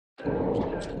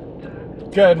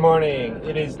Good morning.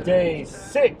 It is day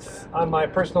 6 on my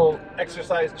personal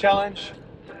exercise challenge.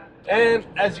 And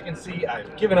as you can see,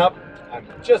 I've given up. I'm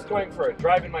just going for a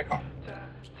drive in my car.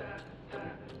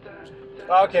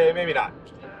 Okay, maybe not.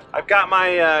 I've got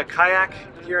my kayak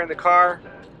here in the car,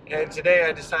 and today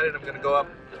I decided I'm going to go up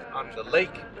on the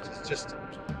lake, which is just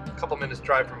a couple minutes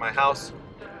drive from my house,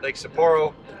 Lake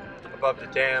Sapporo, above the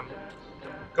dam.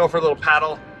 Go for a little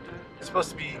paddle. It's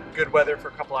supposed to be good weather for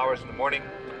a couple hours in the morning.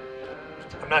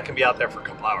 I'm not going to be out there for a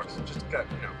couple hours. Just got,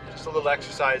 just a little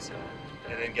exercise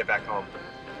and then get back home.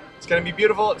 It's going to be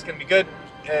beautiful. It's going to be good.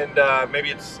 And maybe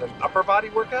it's an upper body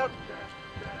workout.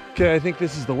 Okay, I think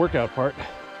this is the workout part.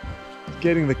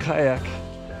 Getting the kayak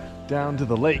down to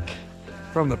the lake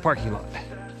from the parking lot.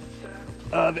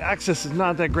 The access is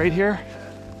not that great here,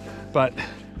 but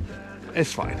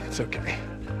it's fine. It's okay.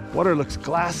 Water looks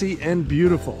glassy and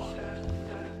beautiful.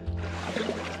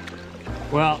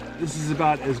 Well, this is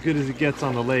about as good as it gets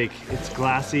on the lake. It's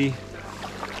glassy,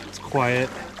 it's quiet,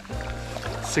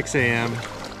 6 a.m.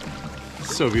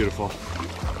 It's so beautiful.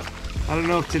 I don't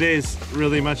know if today is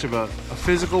really much of a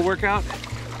physical workout,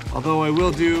 although I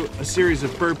will do a series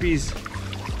of burpees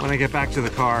when I get back to the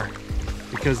car,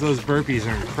 because those burpees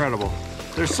are incredible.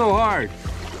 They're so hard,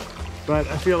 but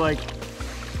I feel like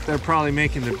they're probably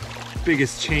making the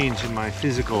biggest change in my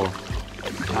physical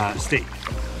state.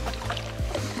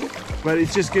 But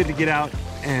it's just good to get out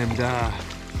and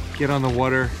get on the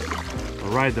water, or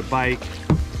ride the bike,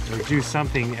 or do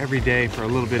something every day for a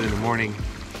little bit in the morning,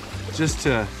 just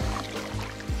to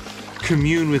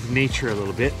commune with nature a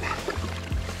little bit.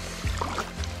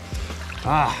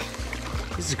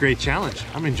 This is a great challenge.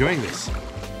 I'm enjoying this.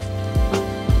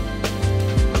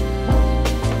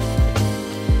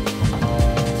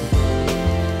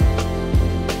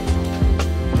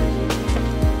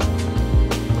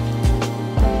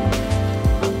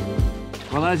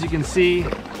 Well, as you can see,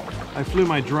 I flew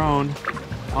my drone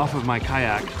off of my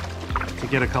kayak to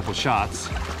get a couple shots.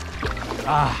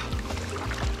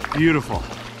 Beautiful.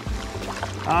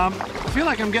 I feel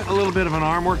like I'm getting a little bit of an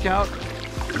arm workout.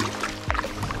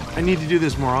 I need to do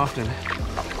this more often.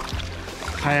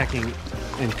 Kayaking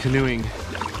and canoeing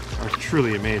are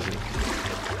truly amazing,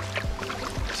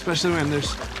 especially when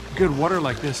there's good water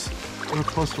like this real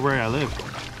close to where I live.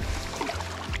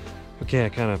 Okay, I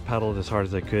kind of paddled as hard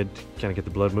as I could to kind of get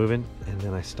the blood moving, and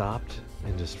then I stopped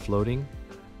and just floating,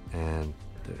 and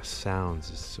the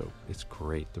sounds it's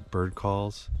great. The bird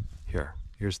calls.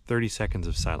 Here's 30 seconds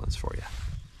of silence for you.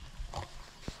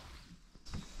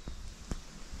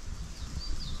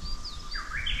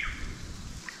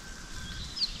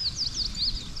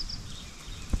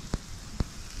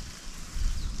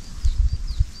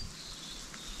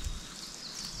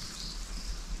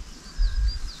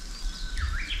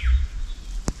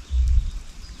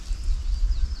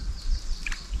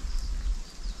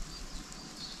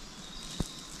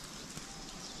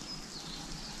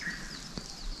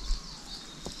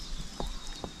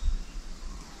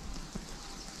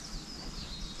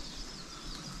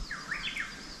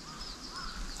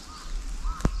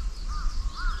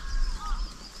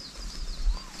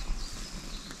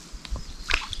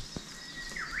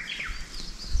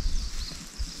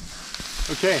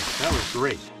 Okay, that was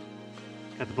great.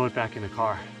 Got the boat back in the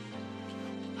car.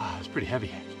 It's pretty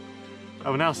heavy.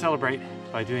 I will now celebrate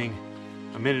by doing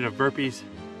a minute of burpees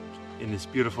in this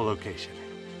beautiful location.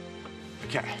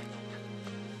 Okay.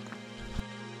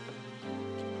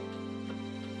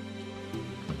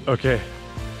 Okay,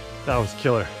 that was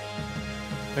killer.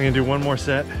 I'm gonna do one more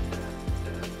set.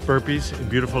 Burpees in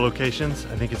beautiful locations.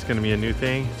 I think it's gonna be a new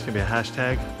thing. It's gonna be a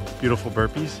hashtag, beautiful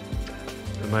burpees.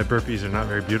 And my burpees are not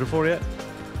very beautiful yet.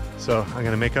 So I'm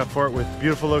gonna make up for it with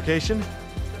beautiful location.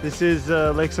 This is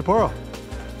Lake Sapporo.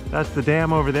 That's the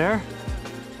dam over there.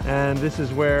 And this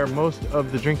is where most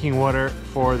of the drinking water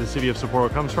for the city of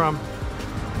Sapporo comes from.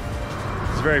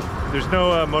 There's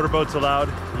no motorboats allowed.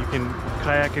 You can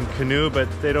kayak and canoe, but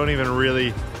they don't even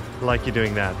really like you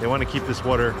doing that. They want to keep this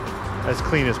water as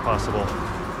clean as possible.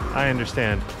 I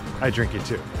understand, I drink it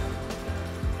too.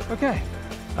 Okay,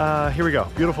 here we go.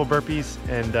 Beautiful burpees,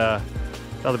 and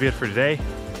that'll be it for today.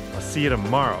 I'll see you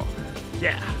tomorrow.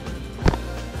 Yeah.